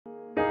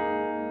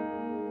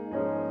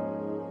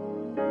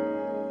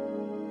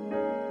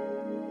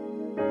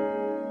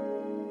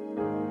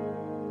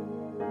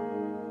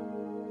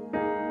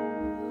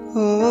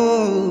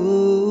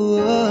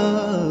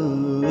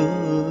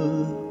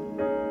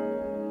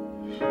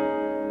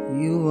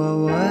You are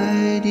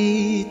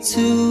worthy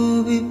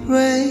to be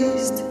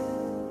praised.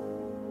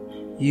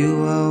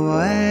 You are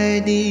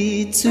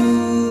worthy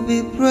to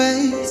be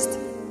praised.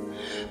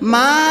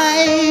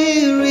 My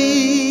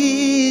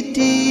Redeemer,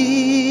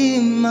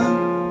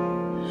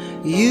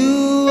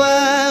 you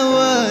are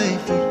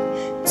worthy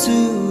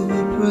to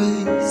be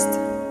praised.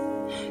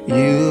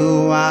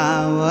 You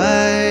are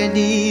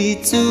worthy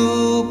to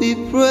be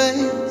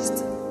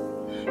praised.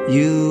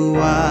 You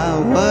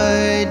are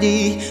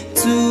worthy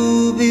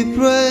to be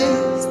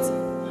praised.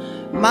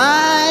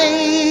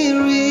 My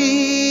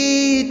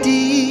Redeemer,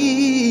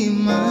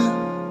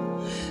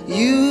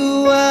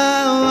 you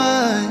are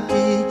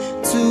worthy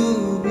to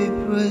be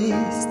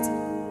praised.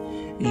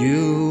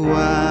 You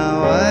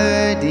are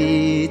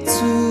worthy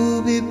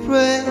to be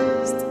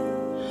praised.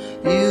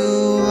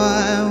 You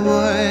are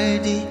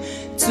worthy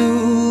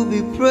to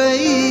be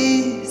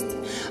praised.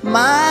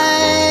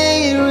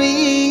 My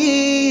Redeemer,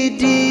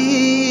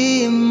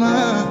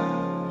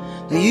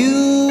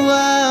 you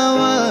are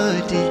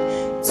worthy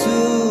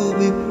to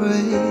be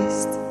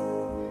praised.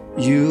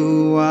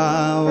 You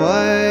are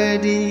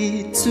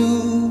worthy to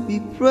be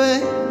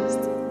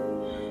praised.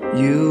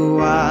 You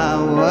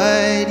are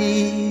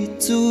worthy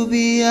to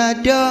be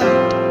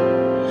adored.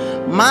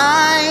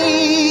 My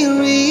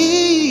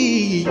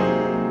Redeemer,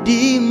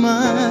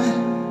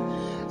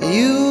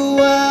 you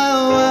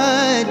are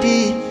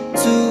worthy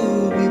to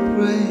be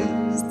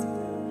praised.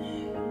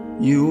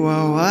 You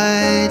are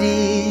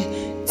worthy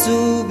to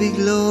be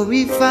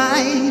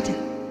glorified.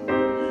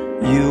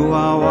 You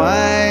are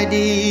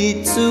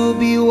worthy to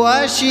be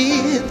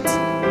worshipped.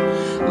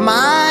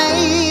 My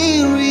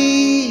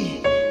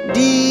Redeemer,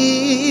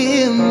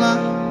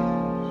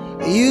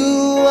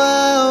 you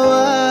are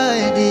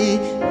worthy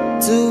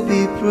to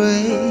be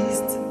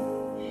praised.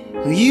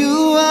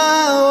 You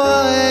are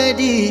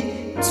worthy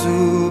to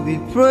be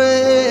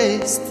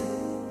praised.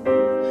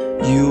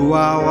 You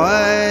are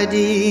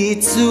worthy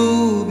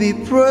to be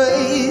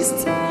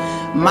praised.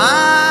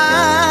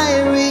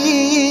 My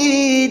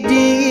Redeemer,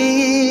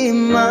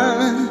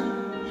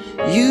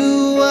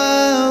 you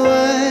are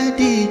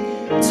worthy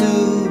to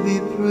be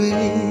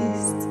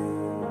praised.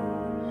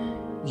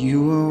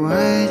 You are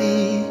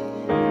worthy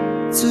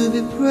to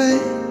be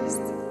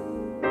praised.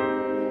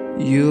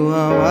 You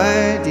are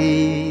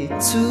worthy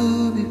to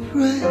be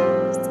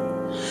praised.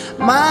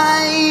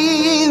 My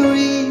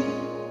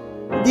Redeemer,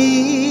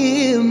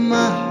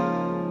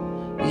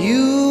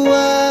 you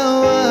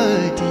are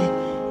worthy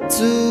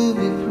to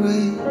be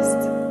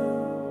praised.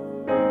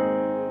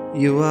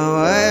 You are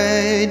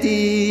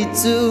worthy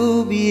to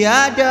be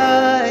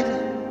adored.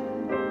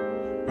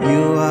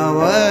 You are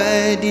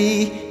worthy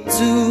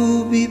to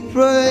be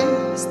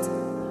praised.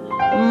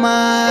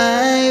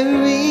 My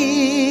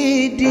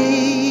Redeemer,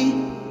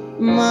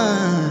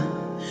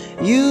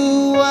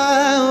 you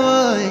are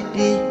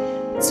worthy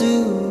to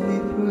be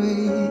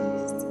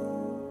praised.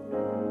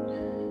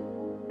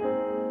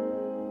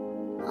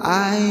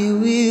 I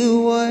will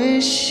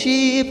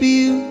worship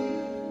you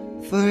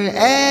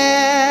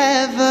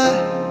forever,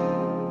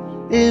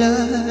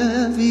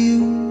 love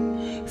you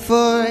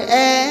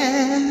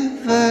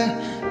forever,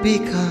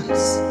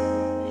 because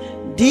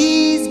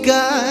this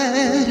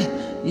God,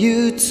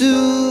 you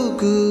too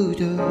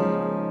good.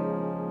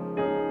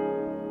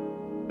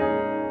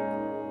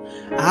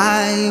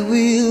 I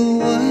will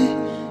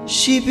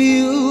worship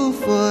you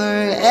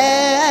forever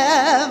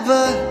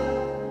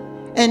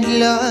and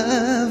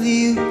love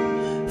you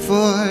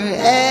forever,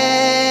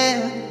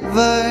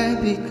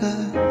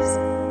 because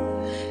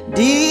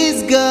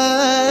this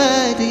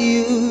God,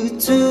 you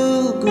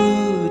too good.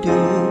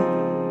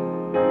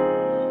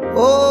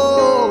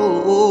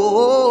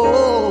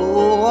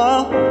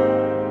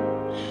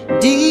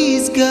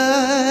 This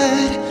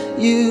God,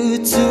 you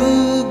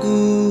too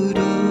good.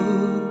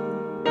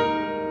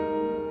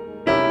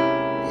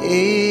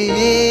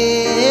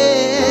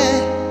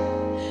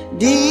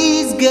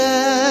 This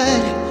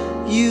God,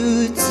 you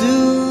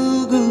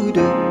too good.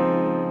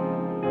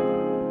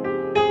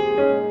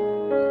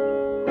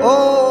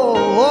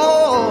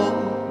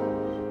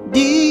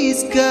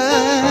 This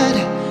God,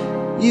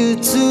 you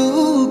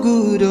too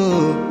good.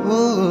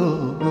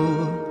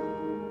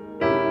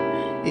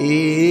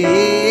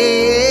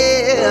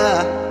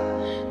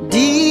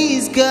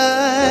 This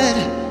God,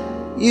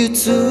 you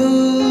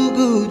too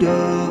good.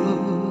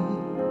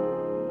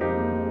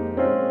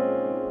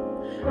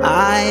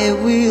 I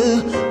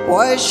will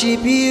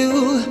worship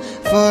you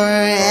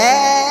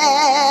forever,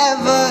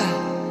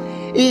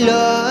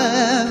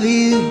 love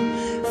you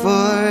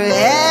forever,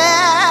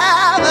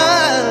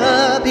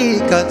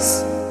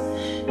 because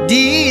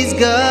this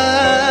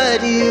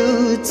God,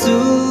 you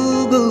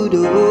too good.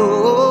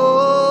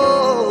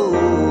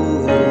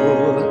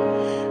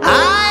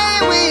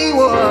 I will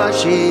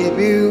worship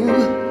you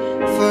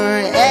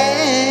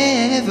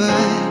forever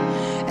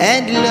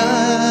and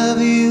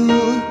love you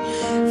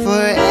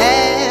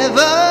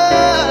forever,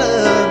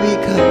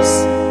 because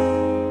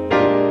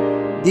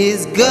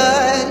this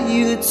God,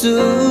 you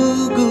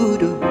too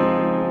good.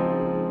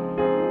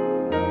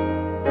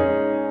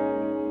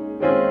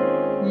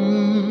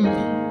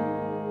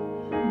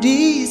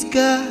 This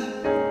God,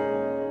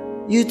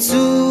 you're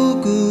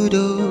too good,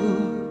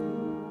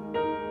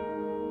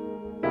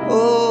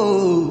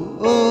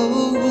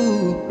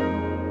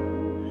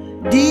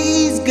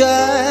 this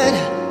God,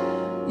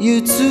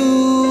 you're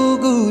too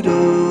good,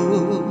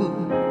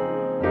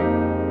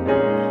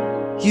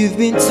 you've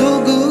been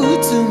too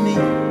good to me.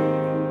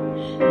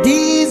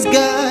 This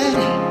God,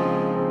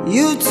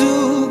 you're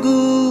too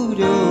good,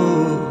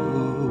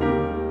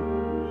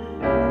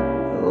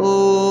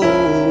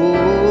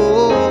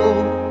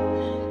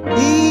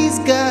 this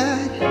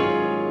God,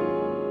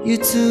 you're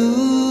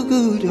too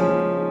good,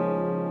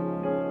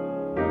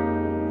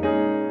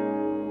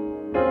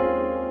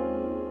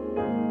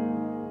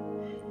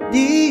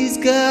 this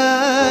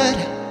God,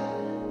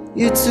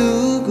 you're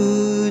too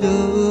good,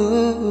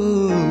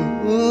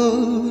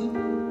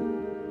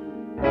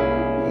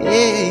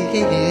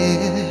 yeah.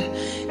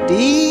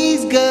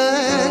 This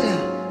God,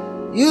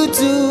 you're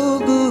too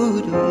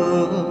good,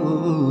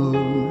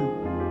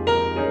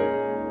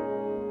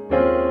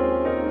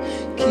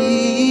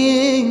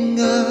 King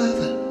of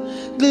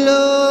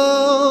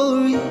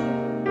glory,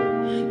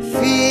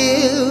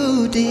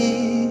 fill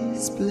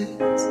this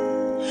place.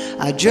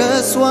 I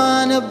just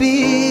wanna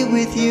be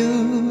with you.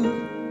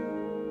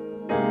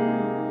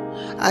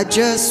 I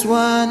just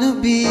wanna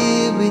be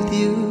with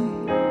you.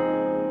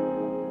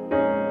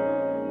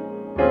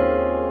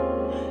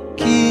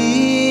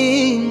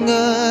 King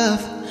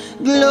of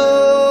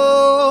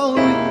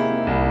glory,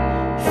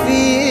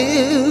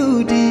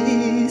 fill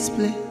this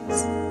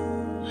place.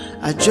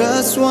 I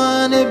just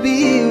wanna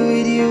be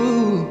with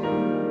you.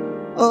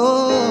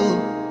 Oh,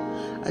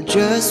 I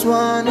just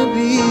wanna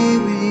be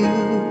with you.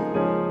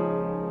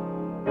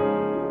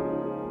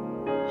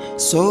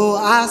 So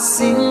I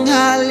sing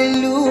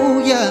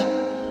hallelujah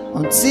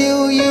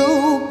until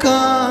you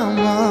come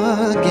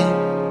again.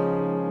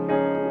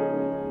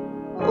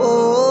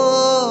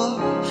 Oh,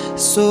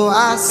 so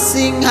I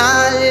sing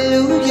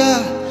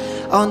hallelujah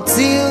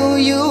until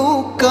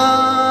you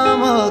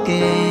come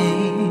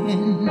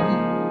again.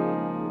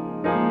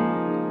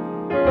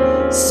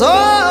 So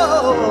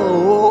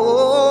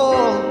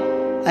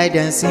I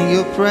dance in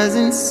your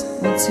presence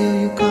until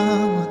you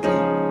come again.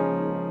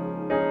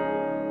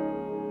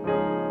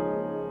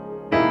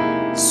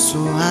 So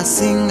I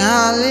sing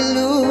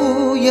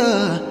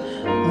hallelujah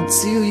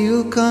until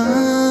you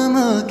come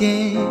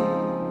again.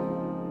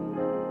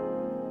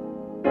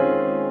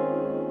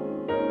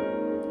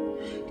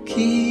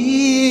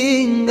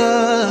 King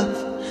of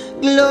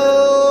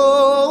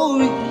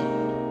glory,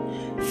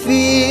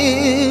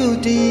 fill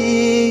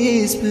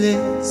this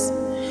place.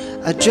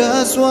 I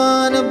just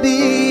wanna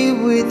be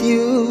with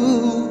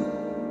you.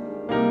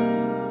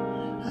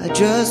 I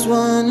just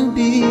wanna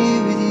be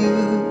with you.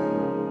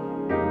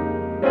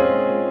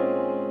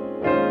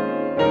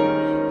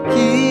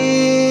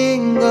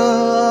 King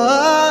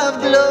of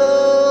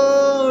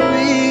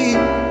glory,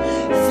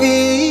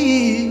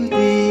 fill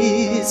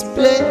this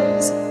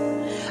place.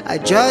 I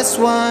just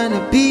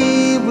wanna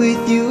be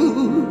with you.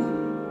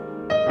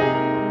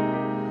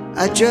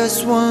 I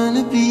just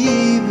wanna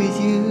be with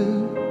you.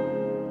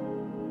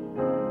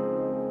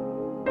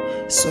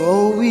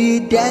 So we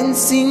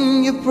dance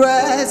in your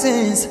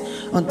presence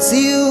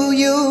until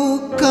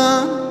you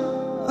come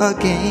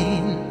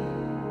again.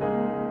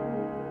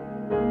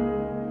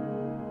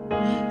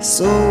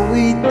 So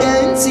we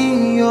dance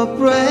in your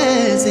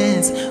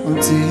presence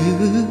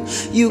until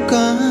you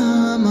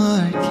come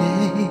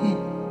again.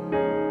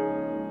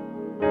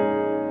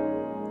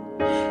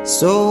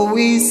 So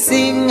we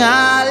sing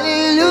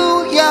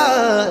hallelujah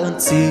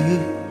until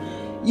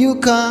you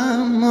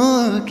come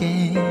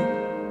again.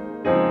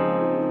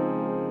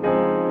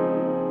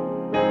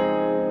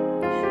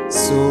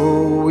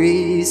 So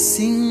we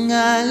sing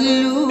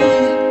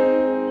hallelujah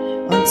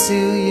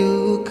until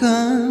you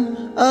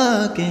come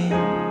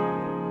again.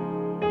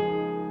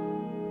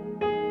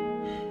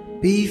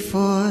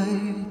 Before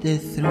the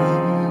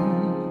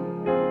throne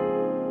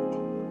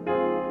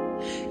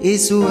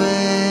is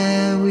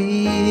where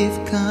we've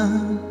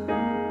come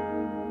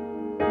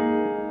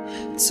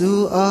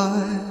to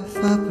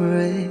offer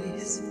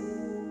praise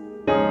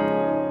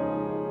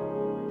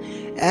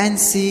and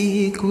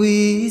seek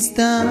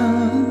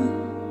wisdom.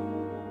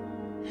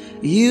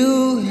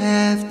 You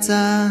have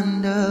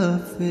done the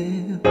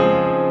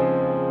will.